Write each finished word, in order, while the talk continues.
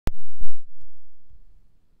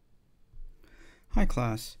Hi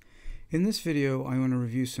class. In this video I want to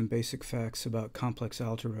review some basic facts about complex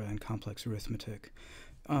algebra and complex arithmetic.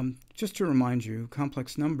 Just to remind you,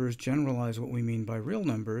 complex numbers generalize what we mean by real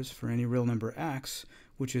numbers. For any real number x,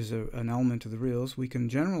 which is an element of the reals, we can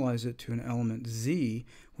generalize it to an element z,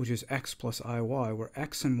 which is x plus iy, where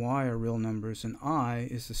x and y are real numbers and I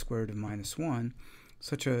is the square root of minus 1.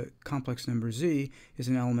 Such a complex number z is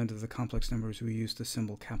an element of the complex numbers. We use the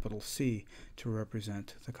symbol capital C to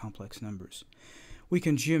represent the complex numbers. We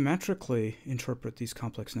can geometrically interpret these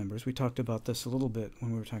complex numbers. We talked about this a little bit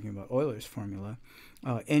when we were talking about Euler's formula.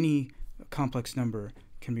 Any complex number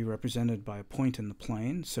can be represented by a point in the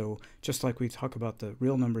plane. So just like we talk about the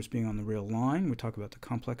real numbers being on the real line, we talk about the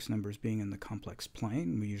complex numbers being in the complex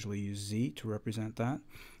plane. We usually use z to represent that.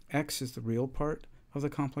 X is the real part of the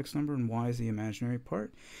complex number and y is the imaginary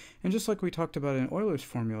part. And just like we talked about in Euler's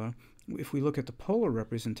formula, if we look at the polar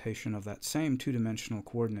representation of that same two-dimensional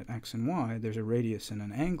coordinate x and y, there's a radius and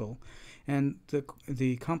an angle, and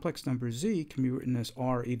the complex number z can be written as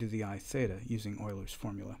r e to the I theta using Euler's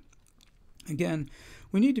formula. Again,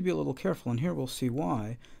 we need to be a little careful, and here we'll see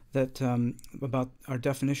why, that about our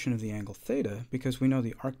definition of the angle theta, because we know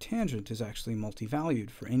the arctangent is actually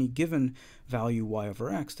multi-valued. For any given value y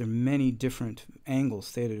over x, there are many different angles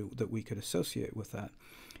theta that we could associate with that.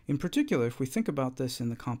 In particular, if we think about this in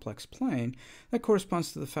the complex plane, that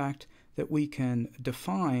corresponds to the fact that we can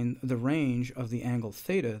define the range of the angle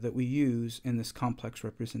theta that we use in this complex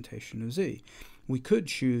representation of z. We could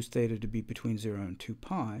choose theta to be between 0 and 2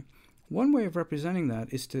 pi. One way of representing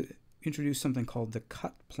that is to introduce something called the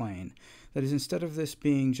cut plane. That is, instead of this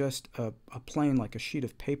being just a plane like a sheet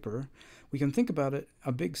of paper, we can think about it,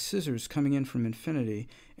 a big scissors coming in from infinity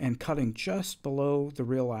and cutting just below the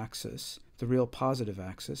real axis, the real positive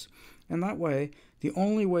axis. And that way, the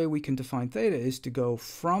only way we can define theta is to go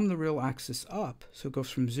from the real axis up. So it goes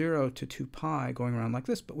from 0 to 2 pi going around like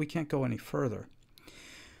this, but we can't go any further.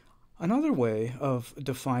 Another way of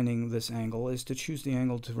defining this angle is to choose the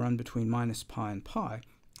angle to run between minus pi and pi.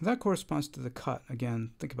 That corresponds to the cut.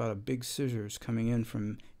 Again, think about a big scissors coming in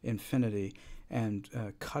from infinity and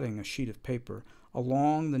cutting a sheet of paper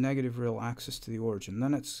along the negative real axis to the origin.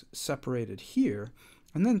 Then it's separated here,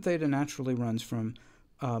 and then theta naturally runs from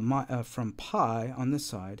pi on this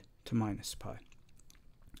side to minus pi.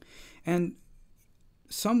 And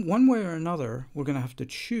one way or another, we're going to have to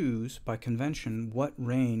choose by convention what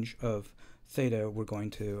range of theta we're going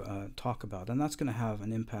to talk about, and that's going to have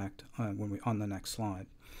an impact on the next slide.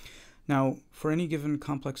 Now, for any given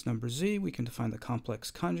complex number z, we can define the complex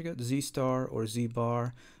conjugate, z star or z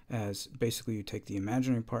bar, as basically you take the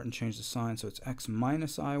imaginary part and change the sign, so it's x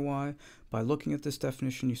minus iy. By looking at this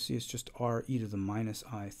definition, you see it's just r e to the minus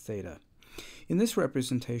I theta. In this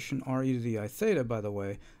representation, r e to the I theta, by the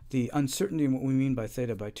way, the uncertainty in what we mean by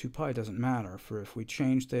theta by 2 pi doesn't matter, for if we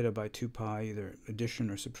change theta by 2 pi, either addition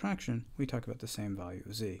or subtraction, we talk about the same value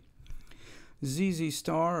of z. zz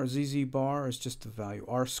star or zz bar is just the value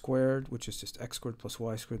r squared, which is just x squared plus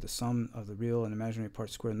y squared, the sum of the real and imaginary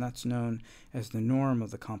parts squared, and that's known as the norm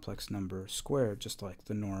of the complex number squared, just like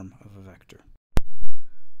the norm of a vector.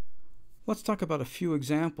 Let's talk about a few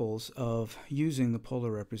examples of using the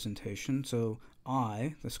polar representation. So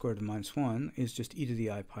I, the square root of minus 1, is just e to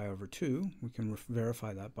the I pi over 2. We can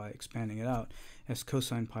verify that by expanding it out as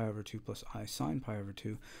cosine pi over 2 plus I sine pi over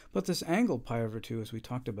 2. But this angle pi over 2, as we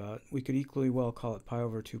talked about, we could equally well call it pi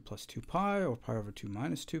over 2 plus 2 pi or pi over 2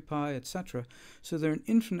 minus 2 pi, etc. So there are an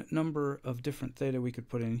infinite number of different theta we could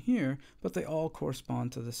put in here, but they all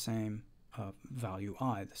correspond to the same value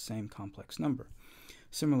I, the same complex number.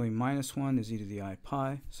 Similarly, minus 1 is e to the I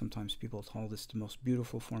pi. Sometimes people call this the most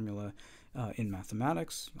beautiful formula in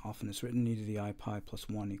mathematics. Often it's written e to the I pi plus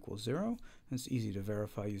 1 equals 0. And it's easy to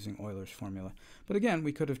verify using Euler's formula. But again,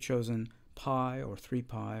 we could have chosen pi or 3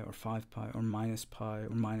 pi or 5 pi or minus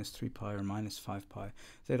 3 pi or minus 5 pi.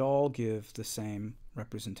 They'd all give the same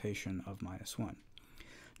representation of minus 1.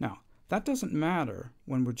 Now, that doesn't matter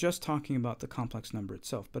when we're just talking about the complex number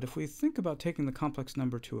itself. But if we think about taking the complex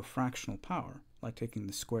number to a fractional power, like taking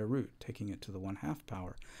the square root, taking it to the 1/2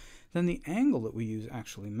 power, then the angle that we use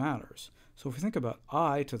actually matters. So if we think about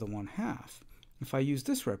I to the 1/2, if I use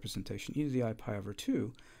this representation, e to the I pi over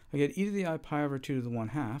 2, I get e to the I pi over 2 to the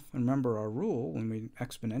 1/2. And remember our rule, when we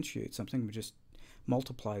exponentiate something, we just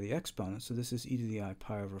multiply the exponent. So this is e to the I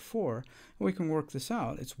pi over 4. And we can work this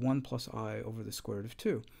out. It's 1 plus I over the square root of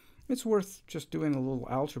 2. It's worth just doing a little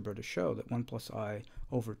algebra to show that 1 plus I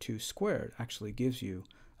over 2 squared actually gives you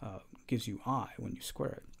I when you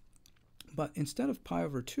square it. But instead of pi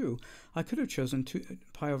over 2, I could have chosen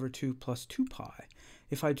pi over 2 plus 2 pi.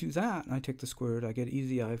 If I do that and I take the square root, I get e to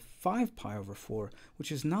the I 5 pi over 4,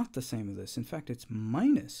 which is not the same as this. In fact, it's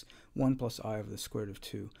minus 1 plus I over the square root of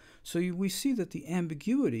 2. So we see that the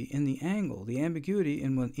ambiguity in the angle, the ambiguity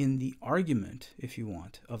in the argument, if you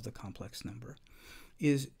want, of the complex number,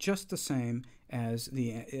 is just the same as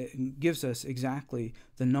it gives us exactly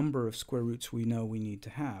the number of square roots we know we need to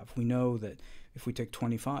have. We know that if we take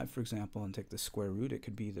 25, for example, and take the square root, it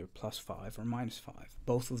could be either plus 5 or minus 5.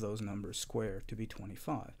 Both of those numbers square to be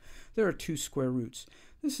 25. There are two square roots.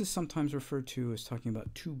 This is sometimes referred to as talking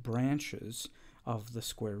about two branches of the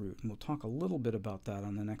square root, and we'll talk a little bit about that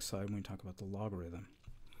on the next slide when we talk about the logarithm.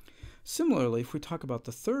 Similarly, if we talk about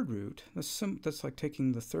the third root, that's like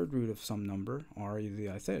taking the third root of some number, r e to the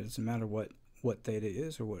I theta. It doesn't matter what theta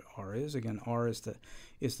is or what r is. Again, r is the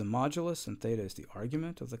modulus and theta is the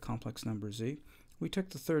argument of the complex number z. We took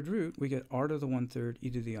the third root, we get r to the 1/3 e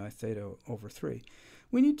to the I theta over 3.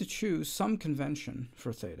 We need to choose some convention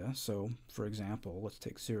for theta. So, for example, let's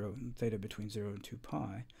take theta between 0 and 2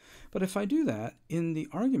 pi. But if I do that, in the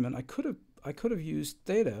argument, I could have used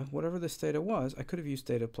theta, whatever this theta was, I could have used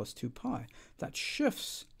theta plus 2 pi. That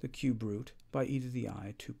shifts the cube root by e to the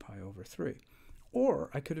I 2 pi over 3. Or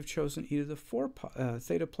I could have chosen e to the 4 pi,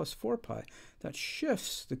 theta plus 4 pi. That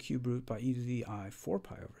shifts the cube root by e to the I 4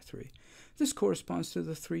 pi over 3. This corresponds to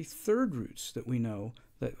the 3 third roots that we know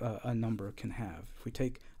that a number can have. If we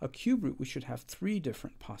take a cube root, we should have 3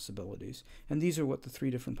 different possibilities. And these are what the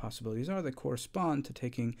 3 different possibilities are. They correspond to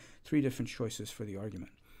taking 3 different choices for the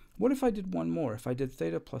argument. What if I did one more? If I did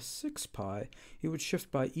theta plus 6 pi, it would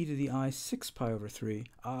shift by e to the I 6 pi over 3.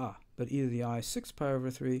 But e to the I 6 pi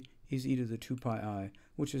over 3 is e to the 2 pi I,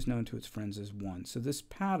 which is known to its friends as 1. So this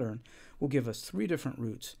pattern will give us 3 different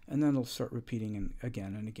roots, and then it'll start repeating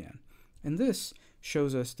again and again. And this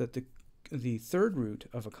shows us that the third root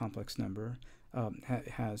of a complex number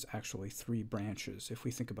has actually 3 branches, if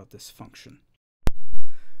we think about this function.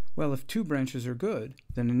 Well, if 2 branches are good,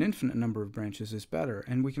 then an infinite number of branches is better,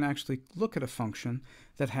 and we can actually look at a function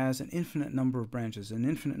that has an infinite number of branches, an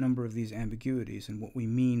infinite number of these ambiguities and what we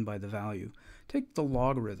mean by the value. Take the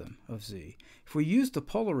logarithm of z. If we use the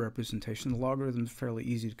polar representation, the logarithm is fairly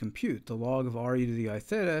easy to compute. The log of r e to the I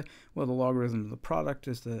theta, well, the logarithm of the product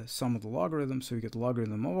is the sum of the logarithms, so we get the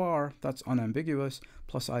logarithm of r, that's unambiguous,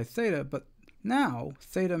 plus I theta, but now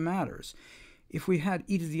theta matters. If we had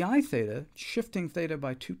e to the I theta, shifting theta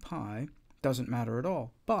by 2 pi doesn't matter at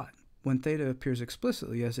all. But when theta appears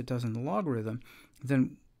explicitly, as it does in the logarithm,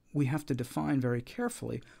 then we have to define very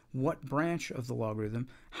carefully what branch of the logarithm,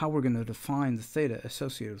 how we're going to define the theta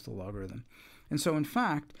associated with the logarithm. And so, in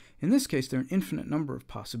fact, in this case, there are an infinite number of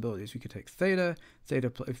possibilities. We could take theta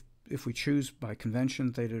if we choose by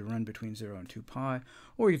convention theta to run between 0 and 2 pi,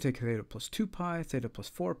 or you could take theta plus 2 pi, theta plus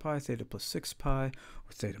 4 pi, theta plus 6 pi,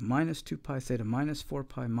 or theta minus 2 pi, theta minus 4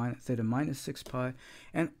 pi, theta minus 6 pi,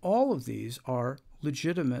 and all of these are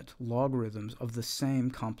legitimate logarithms of the same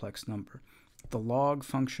complex number. The log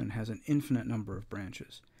function has an infinite number of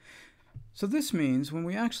branches. So this means when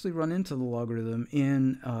we actually run into the logarithm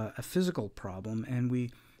in a physical problem and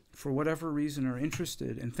we, for whatever reason, are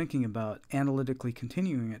interested in thinking about analytically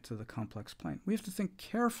continuing it to the complex plane, we have to think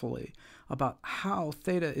carefully about how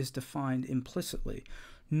theta is defined implicitly.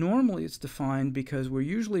 Normally it's defined because we're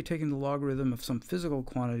usually taking the logarithm of some physical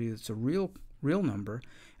quantity that's a real number,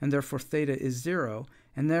 and therefore theta is 0,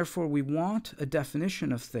 and therefore we want a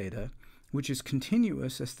definition of theta which is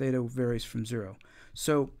continuous as theta varies from 0.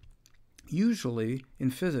 So usually in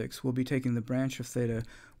physics we'll be taking the branch of theta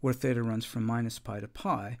where theta runs from minus pi to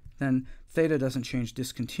pi. Then theta doesn't change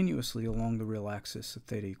discontinuously along the real axis at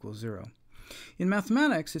theta equals 0. In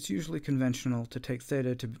mathematics, it's usually conventional to take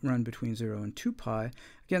theta to run between 0 and 2 pi.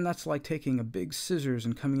 Again, that's like taking a big scissors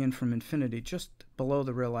and coming in from infinity just below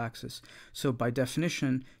the real axis. So by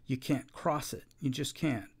definition, you can't cross it. You just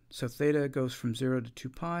can't. So theta goes from 0 to 2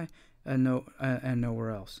 pi and nowhere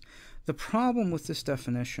else. The problem with this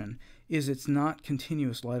definition is it's not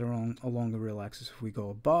continuous right along the real axis. If we go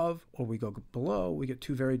above or we go below, we get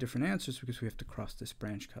 2 very different answers because we have to cross this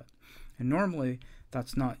branch cut. And normally,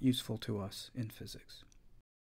 that's not useful to us in physics.